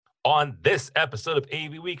On this episode of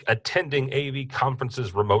AV Week, attending AV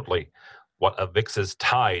conferences remotely, what Avixa's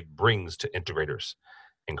Tide brings to integrators,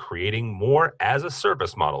 and creating more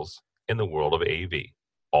as-a-service models in the world of AV.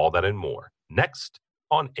 All that and more, next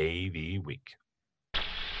on AV Week.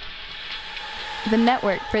 The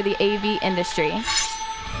network for the AV industry.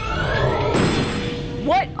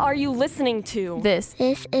 What are you listening to? This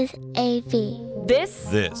is AV.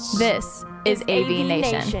 This is AV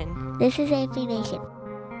Nation. This is AV Nation.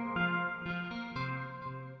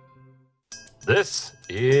 This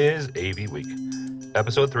is AV Week,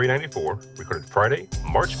 episode 394, recorded Friday,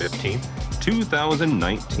 March 15th,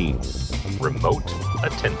 2019. Remote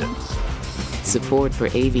attendance. Support for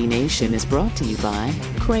AV Nation is brought to you by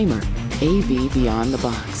Kramer, AV Beyond the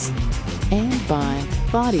Box, and by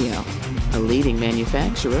Audio, a leading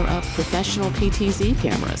manufacturer of professional PTZ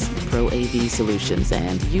cameras, Pro AV Solutions,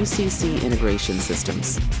 and UCC integration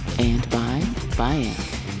systems, and by Bianc.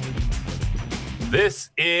 This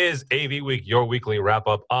is AV Week, your weekly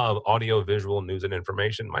wrap-up of audio, visual, news, and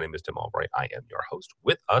information. My name is Tim Albright. I am your host.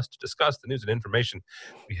 With us to discuss the news and information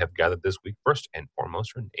we have gathered this week. First and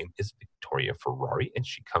foremost, her name is Victoria Ferrari, and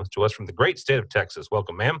she comes to us from the great state of Texas.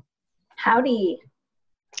 Welcome, ma'am. Howdy.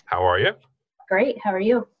 How are you? Great. How are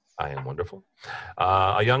you? I am wonderful.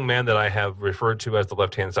 A young man that I have referred to as the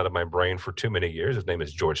left-hand side of my brain for too many years. His name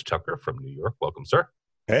is George Tucker from New York. Welcome, sir.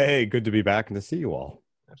 Hey, good to be back and to see you all.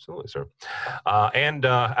 Absolutely, sir. And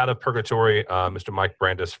out of purgatory, Mr. Mike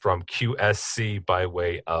Brandis from QSC by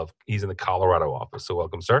way of, he's in the Colorado office. So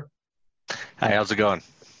welcome, sir. Hi, how's it going?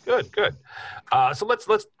 Good. So let's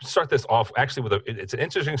start this off actually with it's an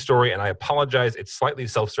interesting story, and I apologize. It's slightly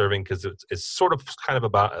self-serving because it's sort of kind of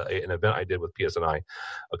about an event I did with PSNI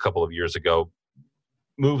a couple of years ago.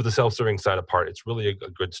 Move the self-serving side apart. It's really a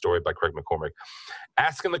good story by Craig McCormick.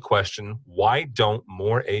 Asking the question, why don't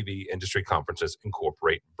more AV industry conferences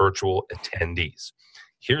incorporate virtual attendees?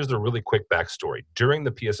 Here's the really quick backstory. During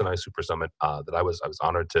the PSNI Super Summit that I was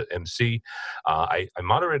honored to MC, I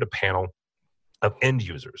moderated a panel of end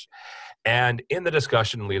users. And in the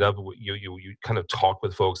discussion lead up, you kind of talk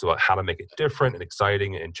with folks about how to make it different and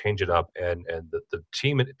exciting and change it up. And the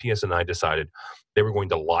team at PSNI decided they were going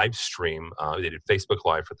to live stream. They did Facebook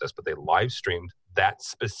Live for this, but they live streamed that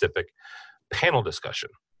specific panel discussion.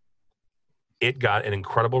 It got an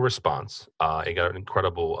incredible response. It got an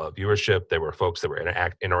incredible viewership. There were folks that were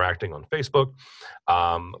interacting on Facebook.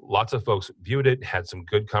 Lots of folks viewed it, had some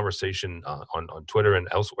good conversation on Twitter and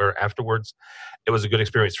elsewhere afterwards. It was a good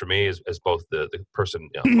experience for me as both the person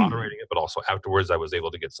moderating it, but also afterwards I was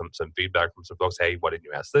able to get some feedback from some folks. Hey, why didn't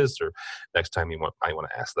you ask this? Or next time I want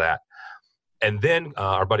to ask that. And then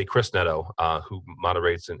our buddy Chris Netto, who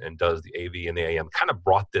moderates and does the AV and the AM, kind of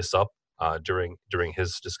brought this up during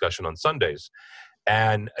his discussion on Sundays.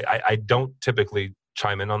 And I don't typically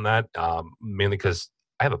chime in on that, mainly because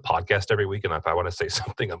I have a podcast every week, and if I want to say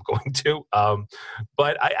something, I'm going to.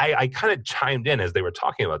 But I kind of chimed in as they were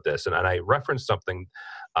talking about this, and I referenced something.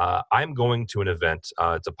 I'm going to an event.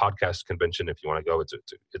 It's a podcast convention if you want to go. It's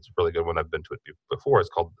a really good one. I've been to it before.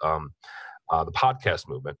 It's called the Podcast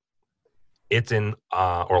Movement. It's in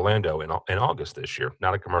Orlando in August this year.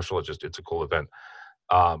 Not a commercial. It's a cool event.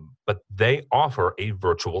 But they offer a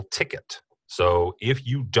virtual ticket. So if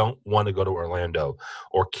you don't want to go to Orlando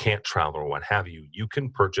or can't travel or what have you, you can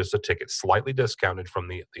purchase a ticket slightly discounted from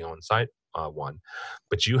the on-site one,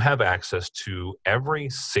 but you have access to every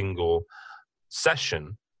single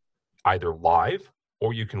session, either live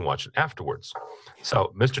or you can watch it afterwards.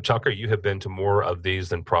 So, Mr. Tucker, you have been to more of these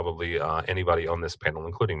than probably anybody on this panel,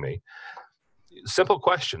 including me. Simple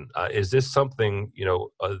question: is this something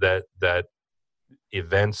that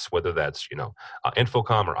events, whether that's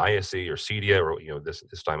Infocom or ISE or CEDIA or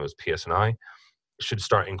this time it was PSNI, should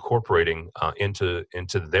start incorporating into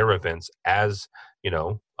their events as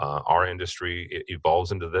our industry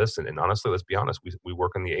evolves into this. And honestly, let's be honest, we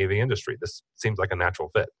work in the AV industry. This seems like a natural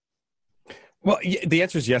fit. Well, the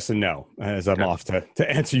answer is yes and no, as I'm off to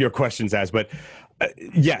answer your questions but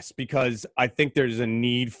yes, because I think there's a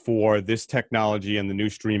need for this technology and the new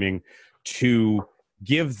streaming to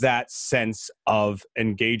give that sense of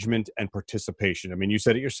engagement and participation. I mean, you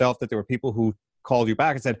said it yourself that there were people who called you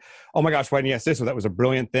back and said, oh my gosh, why didn't you ask this? Or that was a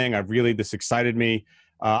brilliant thing. This excited me.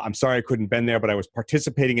 I'm sorry I couldn't been there, but I was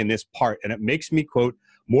participating in this part. And it makes me, quote,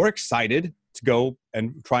 more excited to go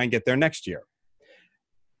and try and get there next year.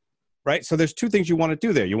 Right? So there's two things you want to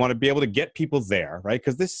do there. You want to be able to get people there, right?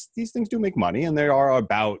 Because these things do make money, and they are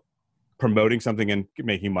about promoting something and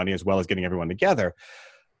making money as well as getting everyone together.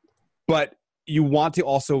 But you want to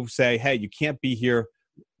also say, hey, you can't be here.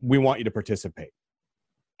 We want you to participate.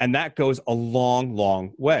 And that goes a long,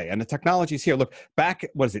 long way. And the technology's here. Look, back,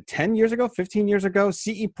 what is it, 10 years ago, 15 years ago,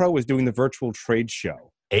 CE Pro was doing the virtual trade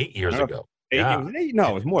show. 8 years ago. It was 8? No,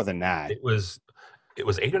 it was more than that. It was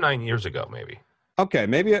 8 or 9 years ago, maybe. Okay,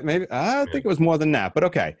 maybe I think it was more than that, but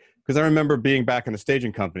okay. Because I remember being back in the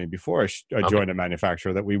staging company before I joined a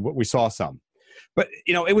manufacturer that we saw some. But,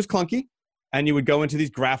 it was clunky. And you would go into these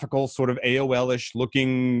graphical sort of AOL-ish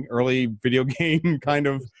looking early video game kind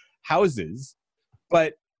of houses.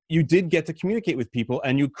 But you did get to communicate with people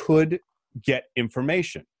and you could get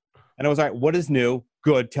information. And I was like, what is new?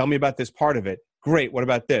 Good. Tell me about this part of it. Great. What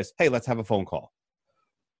about this? Hey, let's have a phone call.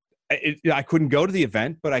 I couldn't go to the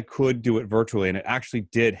event, but I could do it virtually. And it actually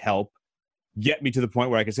did help get me to the point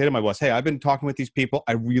where I could say to my boss, hey, I've been talking with these people.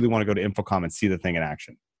 I really want to go to InfoComm and see the thing in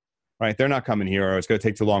action. Right? They're not coming here, or it's going to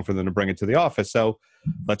take too long for them to bring it to the office. So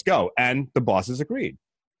let's go. And the bosses agreed.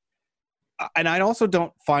 And I also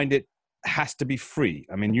don't find it has to be free.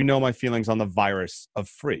 I mean, my feelings on the virus of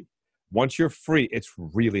free. Once you're free, it's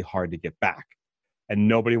really hard to get back. And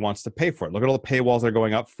nobody wants to pay for it. Look at all the paywalls that are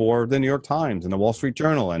going up for the New York Times and the Wall Street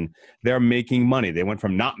Journal, and they're making money. They went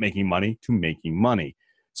from not making money to making money.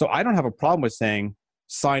 So I don't have a problem with saying,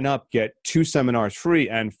 sign up, get 2 seminars free,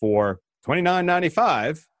 and for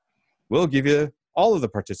 $29.95, we'll give you all of the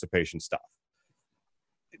participation stuff.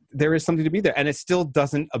 There is something to be there. And it still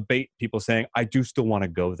doesn't abate people saying, I do still want to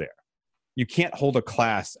go there. You can't hold a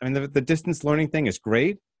class. I mean, the distance learning thing is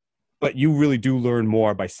great, but you really do learn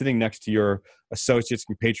more by sitting next to your associates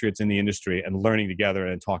and compatriots in the industry and learning together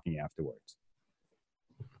and talking afterwards.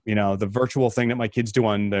 The virtual thing that my kids do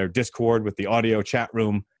on their Discord with the audio chat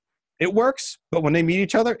room, it works, but when they meet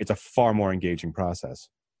each other, it's a far more engaging process.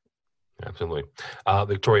 Absolutely.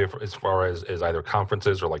 Victoria, as far as either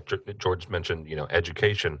conferences or like George mentioned,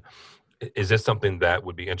 education, is this something that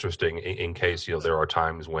would be interesting in case, there are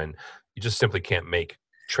times when you just simply can't make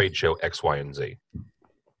trade show X, Y, and Z?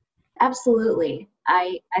 Absolutely.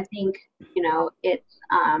 I think,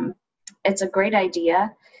 it's a great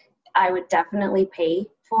idea. I would definitely pay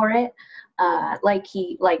for it.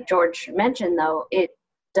 Like George mentioned, though,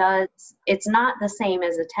 it's not the same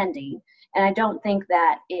as attending. And I don't think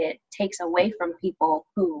that it takes away from people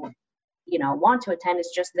who, want to attend.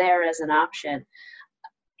 It's just there as an option.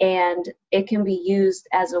 And it can be used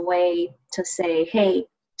as a way to say, hey,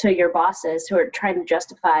 to your bosses who are trying to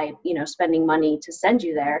justify, spending money to send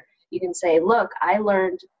you there. You can say, look, I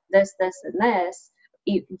learned this, and this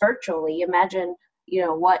virtually. Imagine,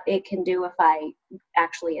 what it can do if I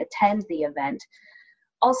actually attend the event.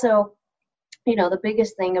 Also, the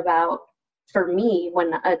biggest thing for me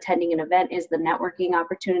when attending an event is the networking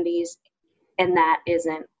opportunities, and that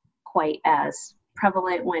isn't quite as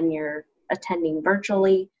prevalent when you're attending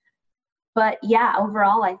virtually. But yeah,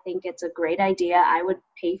 overall, I think it's a great idea. I would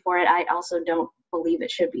pay for it. I also don't believe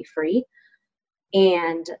it should be free.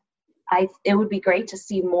 And it would be great to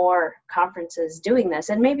see more conferences doing this,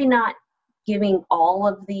 and maybe not giving all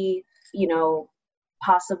of the,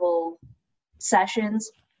 possible sessions,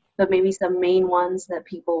 but maybe some main ones that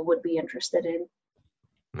people would be interested in.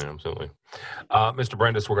 Yeah, absolutely. Mr.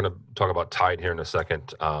 Brandis, we're going to talk about Tide here in a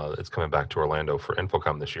second. It's coming back to Orlando for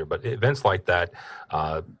InfoComm this year, but events like that,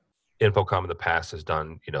 InfoComm in the past has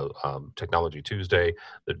done, Technology Tuesday,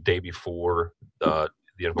 the day before the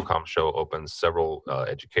InfoComm show opens. Several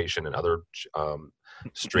education and other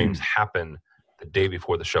streams happen the day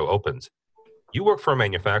before the show opens. You work for a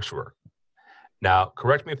manufacturer. Now,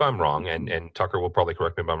 correct me if I'm wrong, and Tucker will probably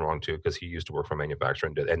correct me if I'm wrong too, because he used to work for a manufacturer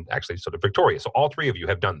and actually so did Victoria. So all three of you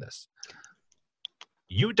have done this.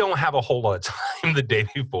 You don't have a whole lot of time the day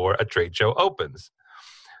before a trade show opens.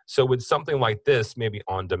 So with something like this, maybe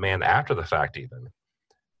on demand after the fact, even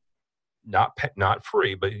not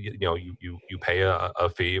free, but you pay a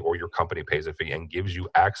fee, or your company pays a fee and gives you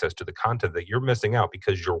access to the content that you're missing out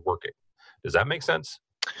because you're working. Does that make sense?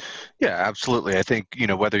 Yeah, absolutely. I think,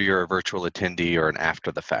 whether you're a virtual attendee or an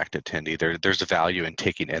after the fact attendee, there's a value in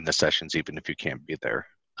taking in the sessions, even if you can't be there.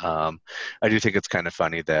 I do think it's kind of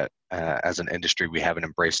funny that as an industry, we haven't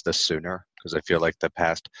embraced this sooner, because I feel like the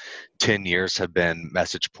past 10 years have been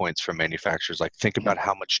message points from manufacturers. Like, think about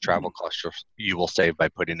how much travel costs you will save by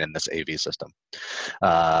putting in this AV system.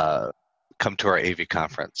 Come to our AV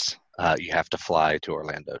conference. You have to fly to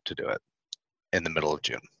Orlando to do it in the middle of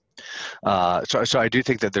June. So I do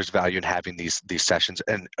think that there's value in having these sessions,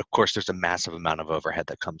 and of course there's a massive amount of overhead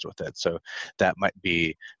that comes with it. So that might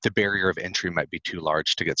be, the barrier of entry might be too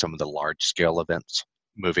large to get some of the large scale events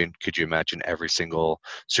moving. Could you imagine every single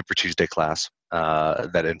Super Tuesday class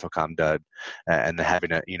that Infocom did, and then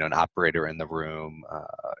having an operator in the room,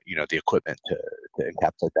 the equipment to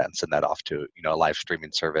encapsulate that and send that off to a live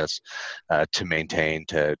streaming service to maintain,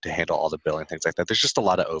 to handle all the billing, things like that. There's just a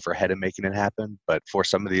lot of overhead in making it happen. But for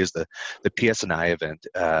some of these, the PS&I event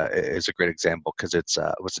is a great example because it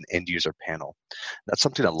was an end user panel. That's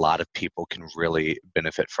something a lot of people can really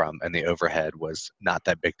benefit from, and the overhead was not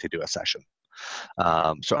that big to do a session.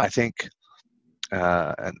 So I think,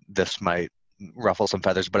 and this might ruffle some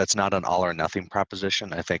feathers, but it's not an all or nothing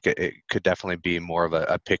proposition. I think it could definitely be more of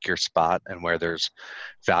a pick your spot, and where there's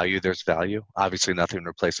value, there's value. Obviously, nothing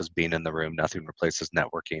replaces being in the room. Nothing replaces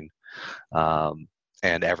networking.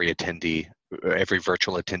 And every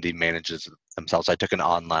virtual attendee manages themselves. I took an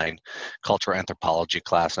online cultural anthropology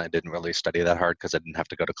class, and I didn't really study that hard because I didn't have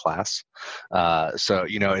to go to class. So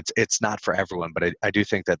it's not for everyone, but I do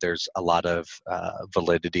think that there's a lot of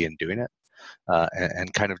validity in doing it,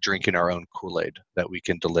 and kind of drinking our own Kool-Aid, that we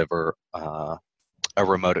can deliver a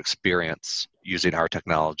remote experience using our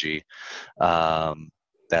technology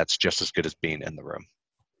that's just as good as being in the room.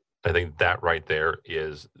 I think that right there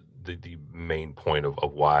is the main point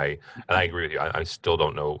of why, and I agree with you. I still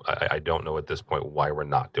don't know. I don't know at this point why we're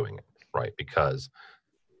not doing it, right? Because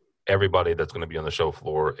everybody that's going to be on the show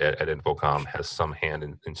floor at Infocom has some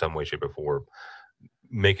hand in some way, shape, or form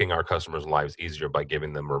making our customers' lives easier by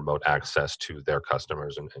giving them remote access to their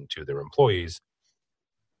customers and to their employees.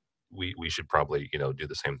 We should probably do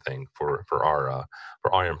the same thing for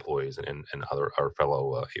our employees and our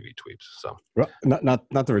fellow AV tweeps. So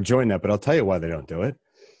not to rejoin that, but I'll tell you why they don't do it.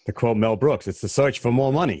 To quote Mel Brooks, it's the search for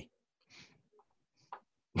more money.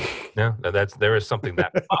 Yeah, there is something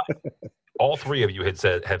that all three of you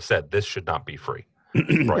have said this should not be free,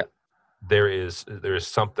 right? There is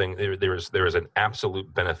something there is an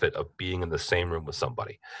absolute benefit of being in the same room with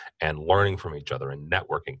somebody and learning from each other and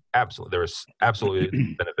networking. Absolutely, there is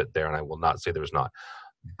absolutely benefit there, and I will not say there's not.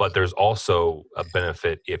 But there's also a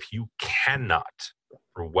benefit if you cannot,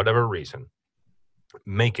 for whatever reason,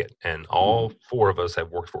 make it. And all four of us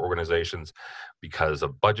have worked for organizations because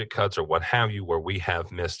of budget cuts or what have you, where we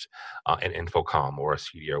have missed an Infocom or a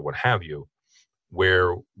CD or what have you,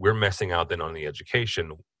 where we're missing out then on the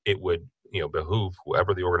education. It would behoove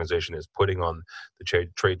whoever the organization is putting on the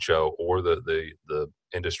trade show or the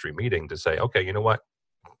industry meeting to say, okay, you know what,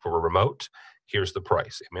 for a remote, here's the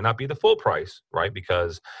price. It may not be the full price, right?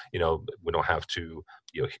 Because we don't have to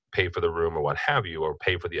pay for the room or what have you, or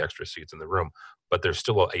pay for the extra seats in the room, but there's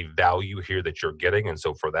still a value here that you're getting, and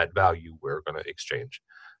so for that value, we're going to exchange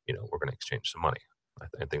some money.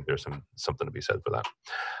 I think there's something to be said for that.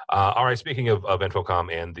 All right, speaking of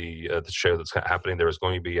Infocom and the show that's happening, there is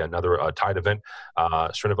going to be another Tide event.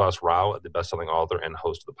 Srinivas Rao, the best-selling author and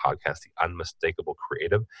host of the podcast The Unmistakable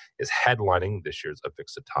Creative, is headlining this year's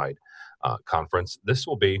Avixa Tide conference. This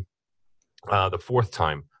will be the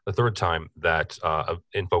third time that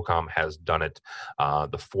Infocom has done it.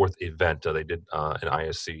 The fourth event they did in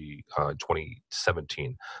ISC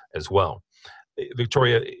 2017 as well.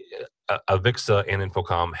 Victoria, Avixa and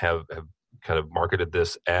Infocom have kind of marketed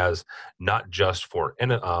this as not just for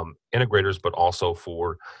integrators, but also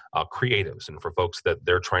for creatives and for folks that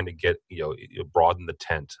they're trying to get, broaden the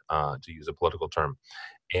tent, to use a political term,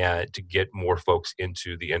 and to get more folks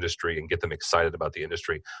into the industry and get them excited about the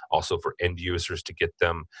industry. Also for end users, to get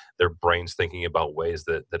their brains thinking about ways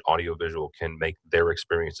that audiovisual can make their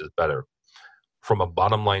experiences better. From a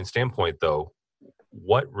bottom line standpoint, though,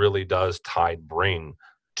 what really does Tide bring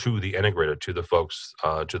to the integrator, to the folks,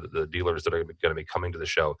 to the dealers that are going to be coming to the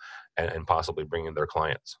show and possibly bringing their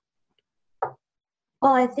clients?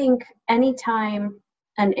 Well, I think anytime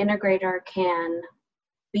an integrator can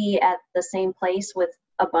be at the same place with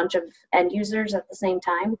a bunch of end users at the same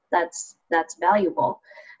time, that's valuable.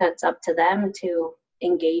 It's up to them to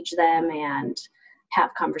engage them and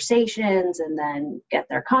have conversations and then get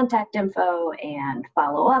their contact info and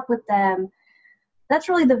follow up with them. That's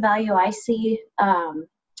really the value I see.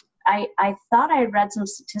 I thought I had read some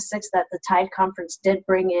statistics that the Tide conference did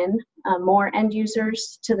bring in more end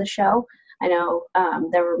users to the show. I know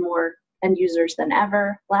there were more end users than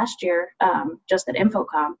ever last year, just at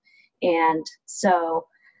Infocom. And so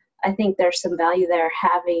I think there's some value there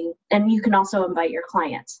and you can also invite your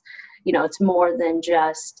clients. It's more than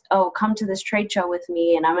just, come to this trade show with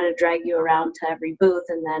me and I'm going to drag you around to every booth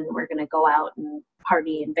and then we're going to go out and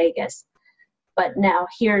party in Vegas. But now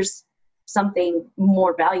here's something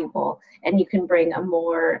more valuable, and you can bring a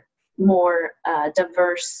more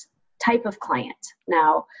diverse type of client.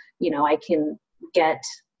 Now, I can get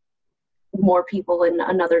more people in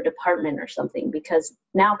another department or something, because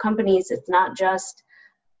now companies, it's not just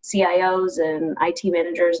CIOs and IT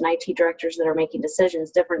managers and IT directors that are making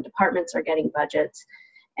decisions. Different departments are getting budgets.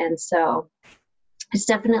 And so it's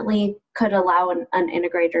definitely could allow an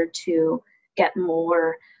integrator to get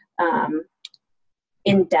more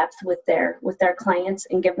in depth with their clients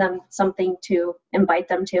and give them something to invite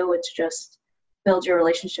them to, which just builds your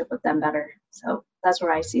relationship with them better. So that's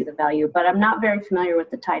where I see the value. But I'm not very familiar with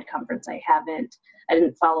the Tide conference. I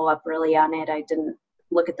didn't follow up really on it. I didn't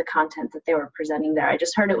look at the content that they were presenting there. I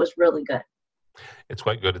just heard it was really good. It's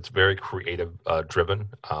quite good. It's very creative driven.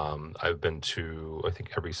 I've been to, I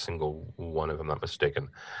think, every single one, if I'm not mistaken.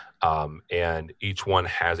 And each one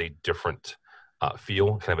has a different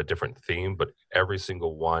feel, kind of a different theme, but every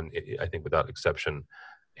single one, I think without exception,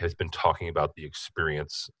 has been talking about the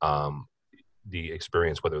experience,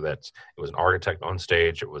 whether it was an architect on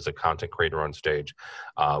stage, it was a content creator on stage.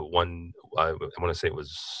 I want to say it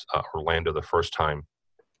was Orlando the first time,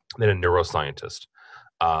 then a neuroscientist,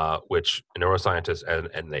 which a neuroscientist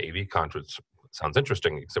and the AV conference sounds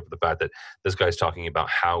interesting, except for the fact that this guy's talking about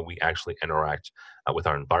how we actually interact with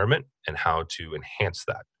our environment and how to enhance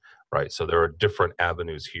that. Right. So there are different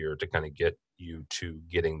avenues here to kind of get you to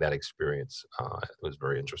getting that experience. It was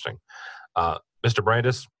very interesting. Mr.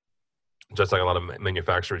 Brandis, just like a lot of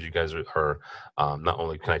manufacturers, you guys are not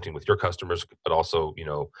only connecting with your customers, but also,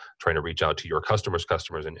 trying to reach out to your customers'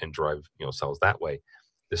 customers and drive, sales that way.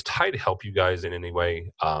 Does Tide help you guys in any way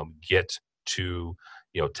get to,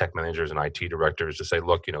 tech managers and IT directors to say,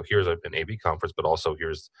 look, here's an AV conference, but also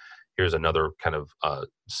here's another kind of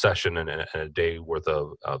session and a day worth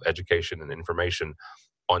of education and information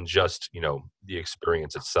on just, the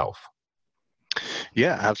experience itself?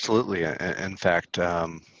 Yeah, absolutely. In fact,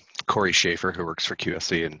 Corey Schaefer, who works for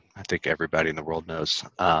QSC, and I think everybody in the world knows,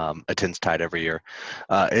 attends Tide every year.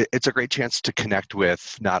 It's a great chance to connect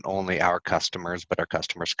with not only our customers, but our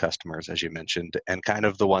customers' customers, as you mentioned, and kind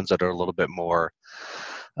of the ones that are a little bit more,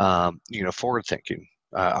 forward-thinking.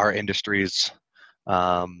 Our industries,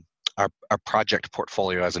 our project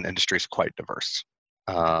portfolio as an industry is quite diverse.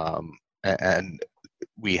 And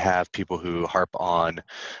we have people who harp on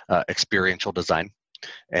experiential design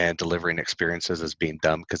and delivering experiences as being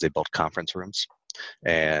done because they build conference rooms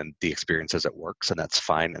and the experience as it works, and that's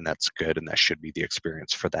fine and that's good and that should be the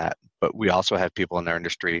experience for that. But we also have people in our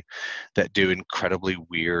industry that do incredibly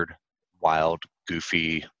weird, wild,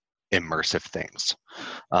 goofy, immersive things.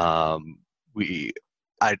 I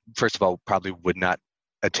first of all probably would not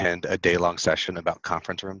attend a day-long session about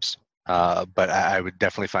conference rooms. But I would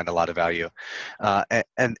definitely find a lot of value.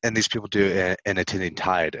 And these people do in attending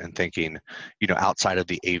Tide and thinking, outside of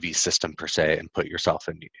the AV system per se, and put yourself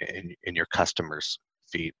in your customers'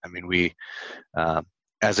 feet. I mean, we,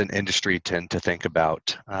 as an industry, tend to think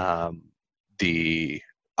about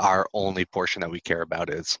our only portion that we care about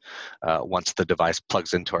is once the device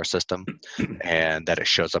plugs into our system and that it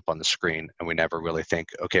shows up on the screen, and we never really think,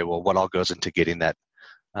 okay, well, what all goes into getting that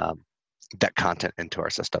content into our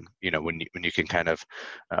system? When you can kind of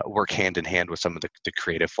work hand in hand with some of the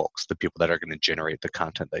creative folks, the people that are going to generate the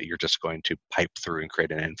content that you're just going to pipe through and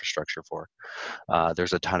create an infrastructure for.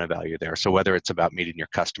 There's a ton of value there. So whether it's about meeting your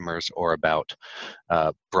customers or about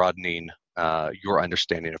broadening your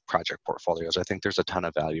understanding of project portfolios, I think there's a ton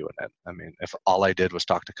of value in it. I mean, if all I did was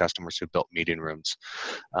talk to customers who built meeting rooms,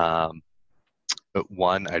 but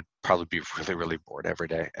one, I'd probably be really, really bored every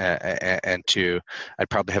day. And two, I'd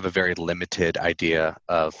probably have a very limited idea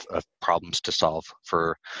of problems to solve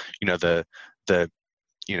for, the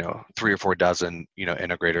 3 or 4 dozen,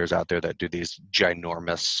 integrators out there that do these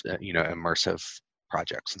ginormous, immersive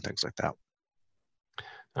projects and things like that.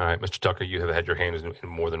 All right, Mr. Tucker, you have had your hands in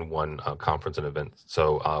more than one conference and event.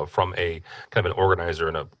 So from a kind of an organizer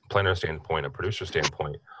and a planner standpoint, a producer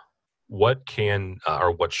standpoint, what can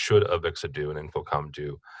or what should AVWeek do and Infocom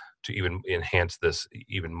do to even enhance this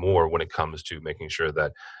even more when it comes to making sure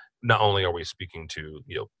that not only are we speaking to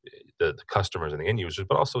the customers and the end users,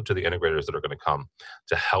 but also to the integrators that are going to come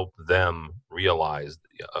to help them realize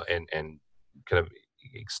and kind of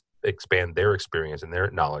expand their experience and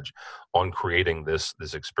their knowledge on creating this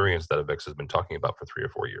experience that AVWeek has been talking about for 3 or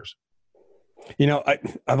 4 years?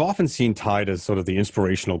 I've often seen Tide as sort of the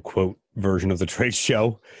inspirational quote version of the trade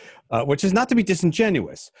show, which is not to be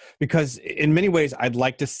disingenuous, because in many ways I'd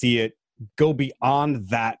like to see it go beyond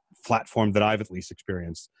that platform that I've at least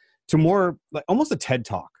experienced to more like almost a TED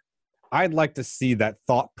Talk. I'd like to see that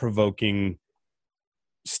thought-provoking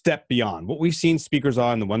step beyond what we've seen speakers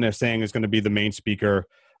on. The one they're saying is going to be the main speaker,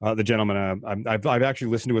 the gentleman. I've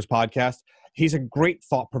actually listened to his podcast. He's a great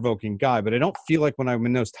thought-provoking guy, but I don't feel like when I'm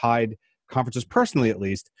in those Tide conferences, personally at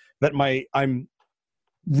least, that I'm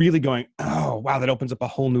really going, oh, wow, that opens up a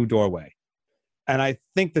whole new doorway. And I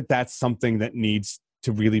think that that's something that needs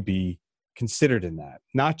to really be considered in that,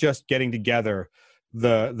 not just getting together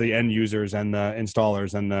the end users and the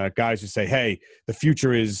installers and the guys who say, hey, the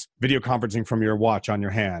future is video conferencing from your watch on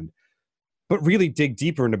your hand, but really dig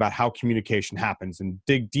deeper into about how communication happens and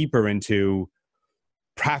dig deeper into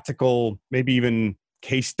practical, maybe even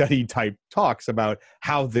case study type talks about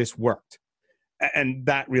how this worked. And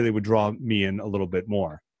that really would draw me in a little bit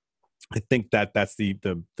more. I think that that's the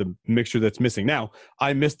mixture that's missing. Now,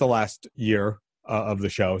 I missed the last year of the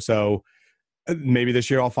show, so maybe this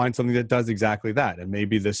year I'll find something that does exactly that, and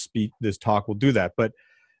maybe this talk will do that. But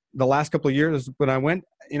the last couple of years when I went,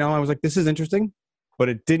 I was like, this is interesting, but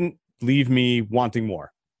it didn't leave me wanting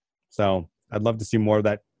more. So I'd love to see more of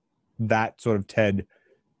that sort of TED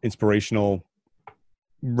inspirational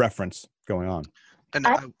reference going on. And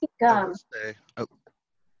I think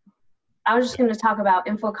I was just going to talk about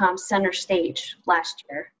Infocom's Center Stage last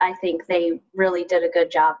year. I think they really did a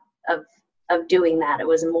good job of doing that. It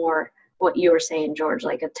was more what you were saying, George,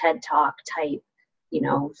 like a TED Talk type,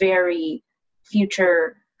 very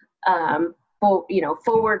future,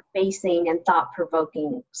 forward-facing and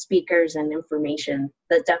thought-provoking speakers and information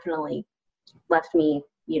that definitely left me,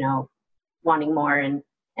 wanting more and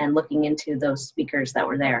looking into those speakers that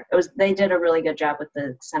were there. They did a really good job with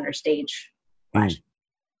the Center Stage last year.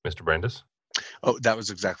 Mr. Brandis? Oh, that was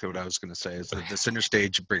exactly what I was going to say. Is that the center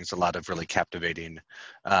stage brings a lot of really captivating.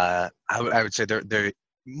 I would say they're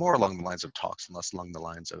more along the lines of talks and less along the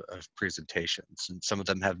lines of presentations. And some of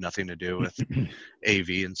them have nothing to do with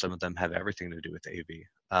AV, and some of them have everything to do with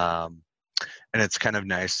AV. And it's kind of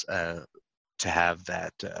nice to have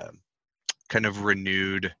that kind of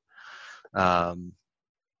renewed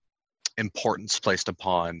importance placed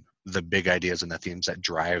upon the big ideas and the themes that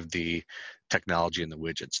drive the technology and the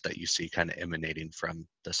widgets that you see kind of emanating from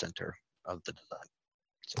the center of the design.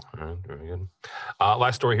 All right, very good.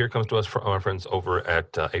 Last story here comes to us from our friends over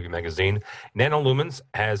at AV Magazine. Nanolumens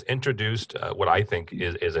has introduced what I think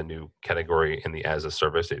is a new category in the as a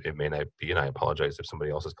service. It may not be, and I apologize if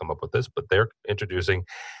somebody else has come up with this, but they're introducing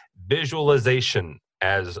visualization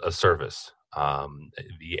as a service.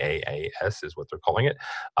 VAAS is what they're calling it.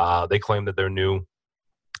 They claim that their new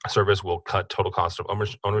service will cut total cost of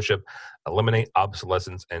ownership, eliminate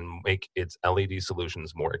obsolescence, and make its LED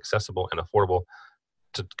solutions more accessible and affordable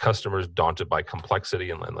to customers daunted by complexity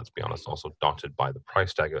and let's be honest, also daunted by the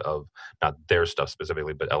price tag of not their stuff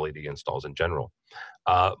specifically, but LED installs in general.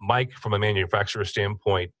 Mike, from a manufacturer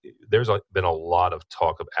standpoint, there's been a lot of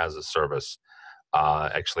talk of as a service.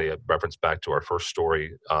 Actually, a reference back to our first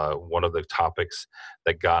story, one of the topics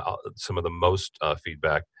that got some of the most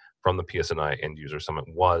feedback from the PSNI End User Summit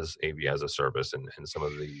was AV as a service and some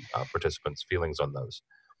of the participants' feelings on those.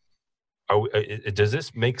 Does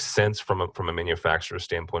this make sense from a manufacturer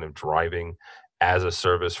standpoint of driving as a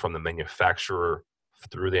service from the manufacturer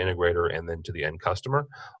through the integrator and then to the end customer,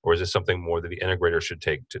 or is this something more that the integrator should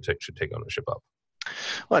take ownership of?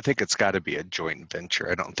 Well, I think it's got to be a joint venture.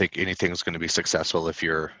 I don't think anything is going to be successful if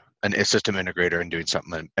you're a system integrator and doing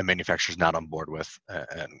something a manufacturer's not on board with,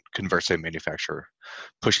 and conversely, a manufacturer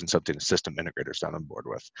pushing something a system integrator's not on board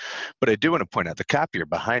with. But I do want to point out the copier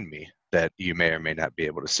behind me that you may or may not be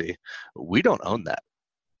able to see. We don't own that.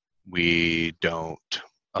 We don't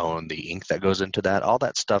own the ink that goes into that. All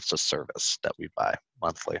that stuff's a service that we buy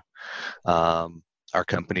monthly. Our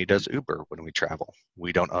company does Uber when we travel.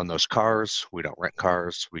 We don't own those cars. We don't rent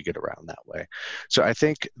cars. We get around that way. So I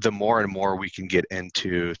think the more and more we can get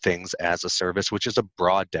into things as a service, which is a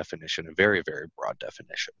broad definition, a very, very broad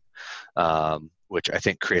definition, which I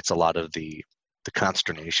think creates a lot of the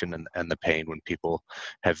consternation and the pain when people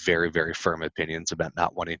have very, very firm opinions about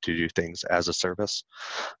not wanting to do things as a service.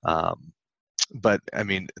 But I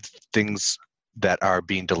mean, things that are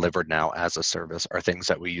being delivered now as a service are things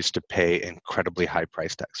that we used to pay incredibly high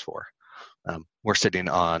price tags for. We're sitting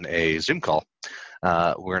on a Zoom call.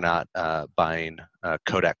 We're not buying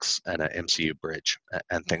codecs and an MCU bridge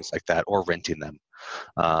and things like that, or renting them.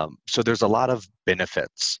 So there's a lot of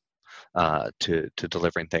benefits to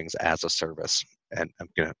delivering things as a service. And I'm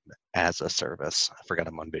gonna, as a service, I forgot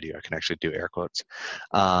I'm on video. I can actually do air quotes.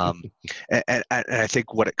 And I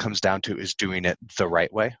think what it comes down to is doing it the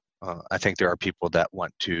right way. I think there are people that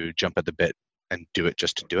want to jump at the bit and do it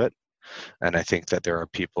just to do it. And I think that there are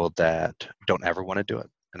people that don't ever want to do it.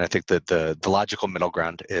 And I think that the logical middle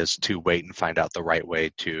ground is to wait and find out the right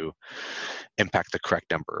way to impact the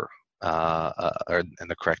correct number and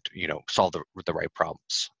the correct, solve the right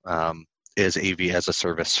problems. is AV as a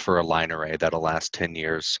service for a line array that'll last 10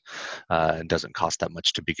 years and doesn't cost that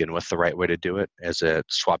much to begin with. The right way to do it? Is it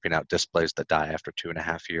swapping out displays that die after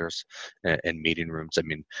 2.5 years in meeting rooms? I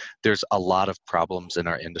mean, there's a lot of problems in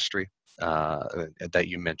our industry that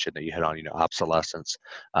you mentioned, that you hit on, obsolescence,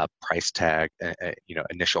 price tag,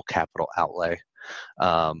 initial capital outlay.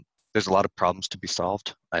 There's a lot of problems to be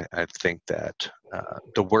solved. I think that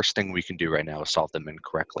the worst thing we can do right now is solve them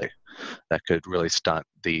incorrectly. That could really stunt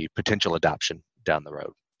the potential adoption down the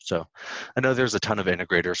road. So I know there's a ton of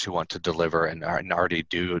integrators who want to deliver and already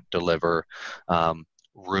do deliver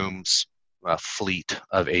rooms, fleet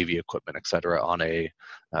of AV equipment, et cetera, on a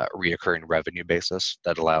reoccurring revenue basis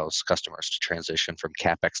that allows customers to transition from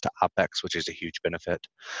CapEx to OpEx, which is a huge benefit.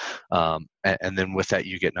 And then with that,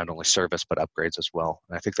 you get not only service, but upgrades as well.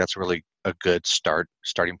 And I think that's really a good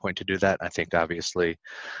starting point to do that. I think obviously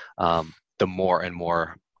the more and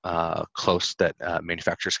more close that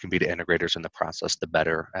manufacturers can be to integrators in the process, the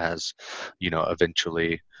better, as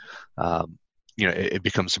eventually it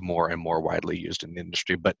becomes more and more widely used in the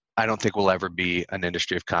industry. But I don't think we'll ever be an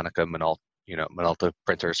industry of Konica, Minolta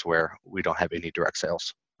printers where we don't have any direct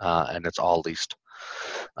sales and it's all leased.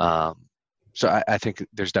 So I think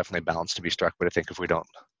there's definitely a balance to be struck, but I think if we don't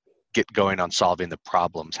get going on solving the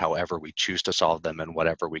problems, however we choose to solve them and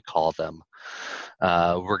whatever we call them,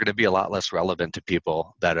 we're going to be a lot less relevant to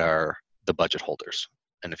people that are the budget holders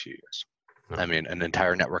in a few years. I mean, an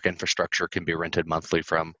entire network infrastructure can be rented monthly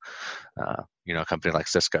from, a company like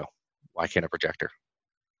Cisco. Why can't a projector?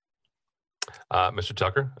 Mr.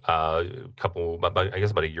 Tucker,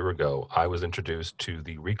 about a year ago, I was introduced to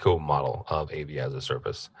the Ricoh model of AV as a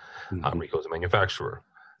service. Ricoh is a manufacturer.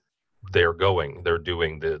 They're doing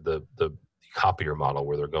the copier model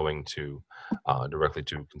where they're going to directly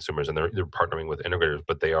to consumers, and they're partnering with integrators,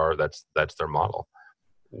 but that's their model.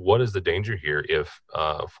 What is the danger here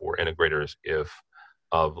for integrators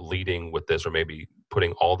of leading with this, or maybe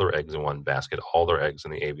putting all their eggs in one basket, all their eggs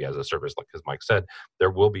in the AV as a service? Like as Mike said, there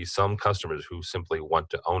will be some customers who simply want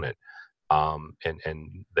to own it,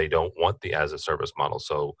 and they don't want the as a service model.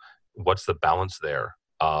 So what's the balance there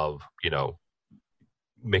of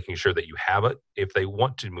making sure that you have it if they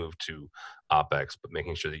want to move to OpEx, but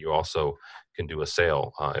making sure that you also can do a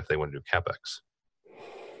sale if they want to do CapEx?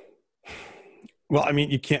 Well, I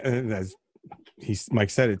mean, you can't, as Mike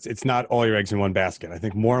said, it's not all your eggs in one basket. I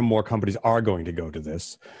think more and more companies are going to go to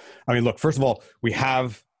this. I mean, look, first of all, we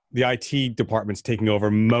have the IT departments taking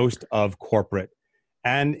over most of corporate.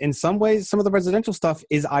 And in some ways, some of the residential stuff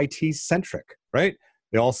is IT centric, right?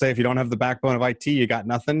 They all say if you don't have the backbone of IT, you got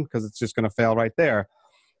nothing, because it's just going to fail right there.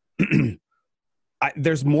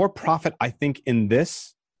 There's more profit, I think, in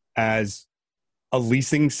this as a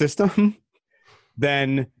leasing system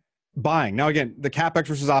than buying. Now, again, the CapEx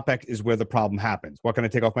versus OpEx is where the problem happens. What can I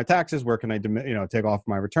take off my taxes? Where can I take off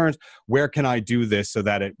my returns? Where can I do this so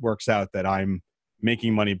that it works out that I'm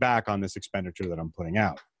making money back on this expenditure that I'm putting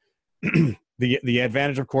out? The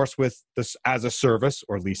advantage, of course, with this as a service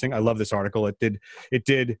or leasing, I love this article. It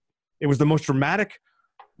was the most dramatic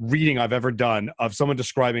reading I've ever done of someone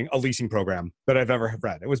describing a leasing program that I've ever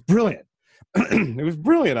read. It was brilliant. It was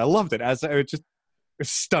brilliant. I loved it. It was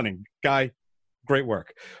stunning. Guy, great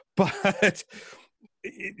work. But as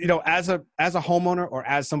a homeowner or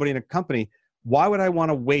as somebody in a company, why would I want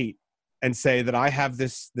to wait and say that I have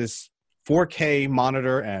this 4K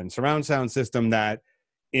monitor and surround sound system that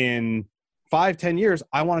in 5-10 years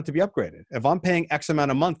I want it to be upgraded? If I'm paying X amount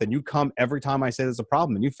a month and you come every time I say there's a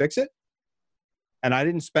problem and you fix it, and I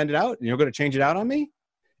didn't spend it out, and you're going to change it out on me,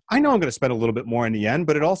 I know I'm going to spend a little bit more in the end,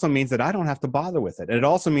 but it also means that I don't have to bother with it. And it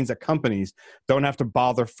also means that companies don't have to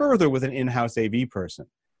bother further with an in-house AV person.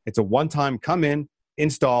 It's a one-time come in,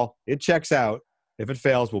 install, it checks out. If it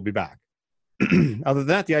fails, we'll be back. Other than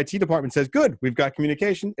that, the IT department says, good, we've got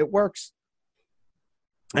communication, it works.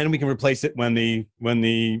 And we can replace it when the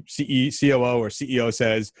COO or CEO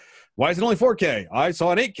says, why is it only 4K? I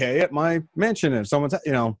saw an 8K at my mansion. And someone's,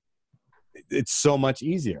 it's so much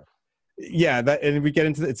easier. Yeah, and we get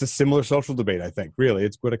into it's a similar social debate, I think. Really,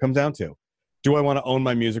 it's what it comes down to. Do I want to own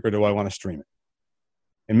my music or do I want to stream it?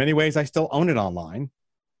 In many ways, I still own it online.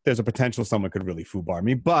 There's a potential someone could really foobar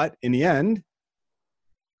me, but in the end,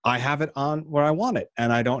 I have it on where I want it,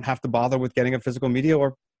 and I don't have to bother with getting a physical media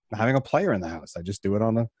or having a player in the house. I just do it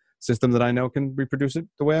on a system that I know can reproduce it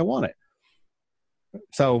the way I want it.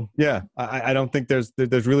 So yeah, I don't think there's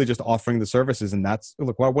really just offering the services, and that's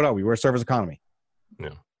look. What are we? We're a service economy. Yeah,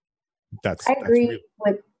 I agree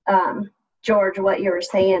with George what you were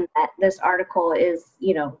saying. That this article is,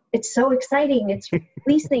 it's so exciting. It's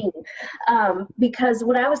leasing, because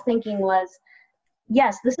what I was thinking was,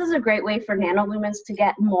 yes, this is a great way for nanolumens to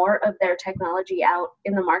get more of their technology out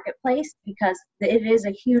in the marketplace, because it is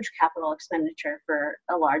a huge capital expenditure for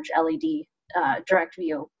a large LED, direct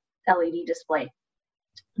view LED display.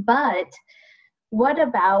 But what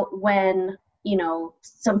about when,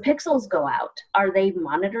 some pixels go out? Are they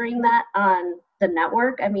monitoring that on the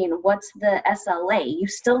network? I mean, what's the SLA? You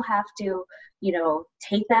still have to,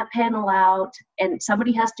 take that panel out, and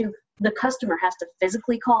the customer has to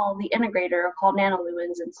physically call the integrator or call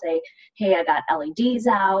nanolumens and say, hey, I got LEDs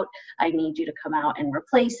out. I need you to come out and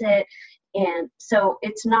replace it. And so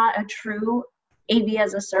it's not a true AV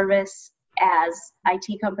as a service as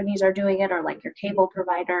IT companies are doing it, or like your cable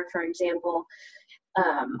provider, for example,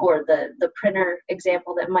 or the printer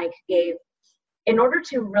example that Mike gave. In order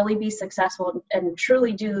to really be successful and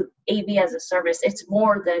truly do AV as a service, it's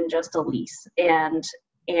more than just a lease. And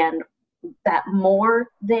that more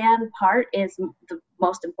than part is the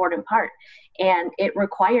most important part. And it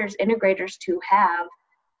requires integrators to have,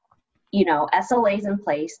 SLAs in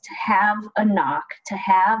place, to have a NOC, to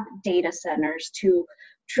have data centers, to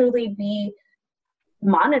truly be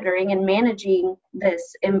monitoring and managing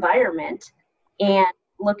this environment, and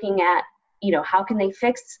looking at, how can they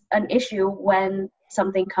fix an issue when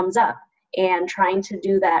something comes up, and trying to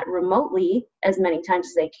do that remotely as many times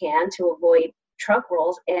as they can to avoid truck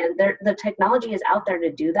rolls. And the technology is out there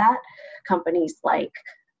to do that. Companies like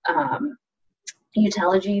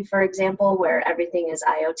Utiligy, for example, where everything is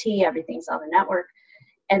IoT, everything's on the network.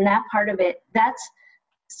 And that part of it,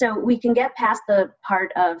 so we can get past the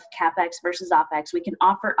part of CapEx versus OpEx. We can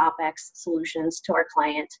offer OpEx solutions to our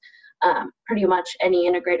client. Pretty much any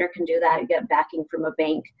integrator can do that. You get backing from a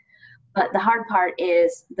bank. But the hard part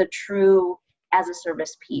is the true as a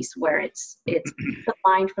service piece, where it's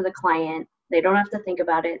defined for the client. They don't have to think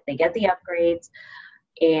about it. They get the upgrades.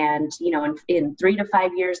 And, in 3 to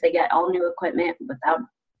 5 years, they get all new equipment without,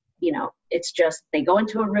 it's just they go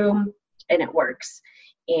into a room and it works.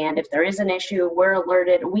 And if there is an issue, we're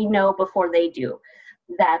alerted. We know before they do.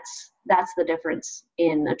 That's the difference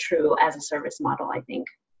in a true as a service model, I think.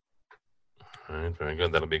 All right, very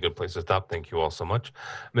good. That'll be a good place to stop. Thank you all so much.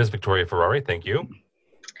 Ms. Victoria Ferrari, thank you.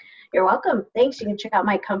 You're welcome. Thanks. You can check out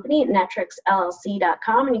my company at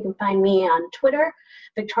netrixllc.com, and you can find me on Twitter,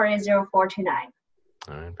 Victoria0429.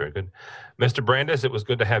 All right, very good. Mr. Brandis, it was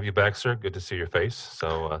good to have you back, sir. Good to see your face.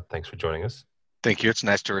 So thanks for joining us. Thank you. It's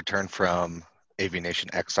nice to return from AV Nation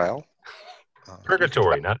exile.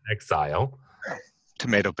 Purgatory, not exile.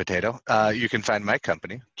 Tomato, potato. You can find my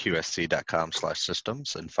company,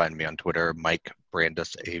 qsc.com/systems, and find me on Twitter, Mike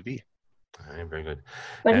Brandis AV. All right, very good.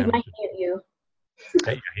 But he might mute you.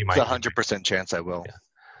 He might. It's a 100% chance I will.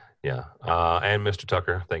 Yeah. And Mr.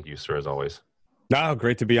 Tucker, thank you, sir, as always. No,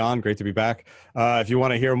 great to be on. Great to be back. If you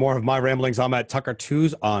want to hear more of my ramblings, I'm at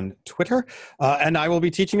Tucker2s on Twitter. And I will be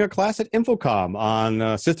teaching a class at Infocom on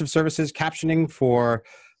assistive services captioning for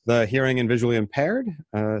the hearing and visually impaired.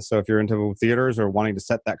 So if you're into theaters or wanting to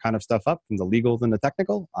set that kind of stuff up, from the legal and the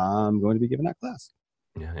technical, I'm going to be giving that class.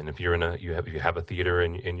 Yeah, and if you're if you have a theater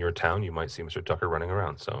in your town, you might see Mr. Tucker running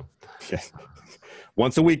around. So, yes.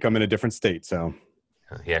 Once a week, I'm in a different state. So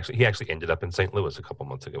he actually ended up in St. Louis a couple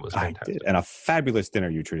months ago. It was fantastic. I did, and a fabulous dinner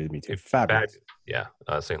you treated me to. Fabulous. Yeah,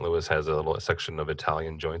 St. Louis has a section of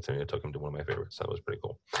Italian joints, and I took him to one of my favorites. So that was pretty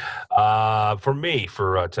cool. For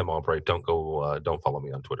Tim Albright, don't follow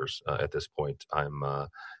me on Twitter at this point. I'm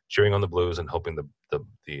cheering on the Blues and hoping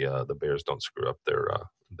the Bears don't screw up their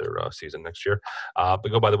season next year. But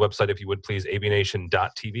go by the website, if you would please,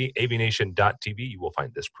 avnation.tv. avnation.tv. You will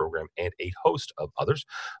find this program and a host of others.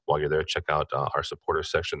 While you're there, check out our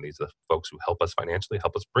supporters section. These are the folks who help us financially,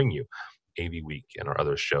 help us bring you AVWeek and our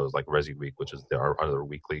other shows like ResiWeek, which is our other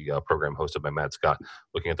weekly program hosted by Matt Scott,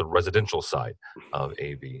 looking at the residential side of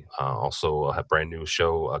AV. Also, a brand new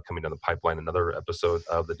show coming down the pipeline, another episode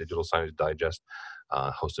of the Digital Signage Digest,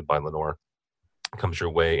 hosted by Lenore. Comes your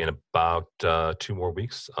way in about 2 more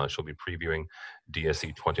weeks. She'll be previewing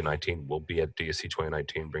DSE 2019. We'll be at DSE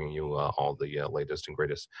 2019, bringing you all the latest and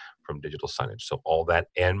greatest from digital signage. So all that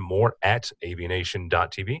and more at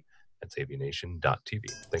avnation.tv. That's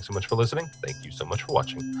avnation.tv. Thanks so much for listening. Thank you so much for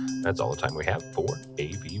watching. That's all the time we have for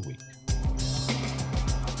AV Week.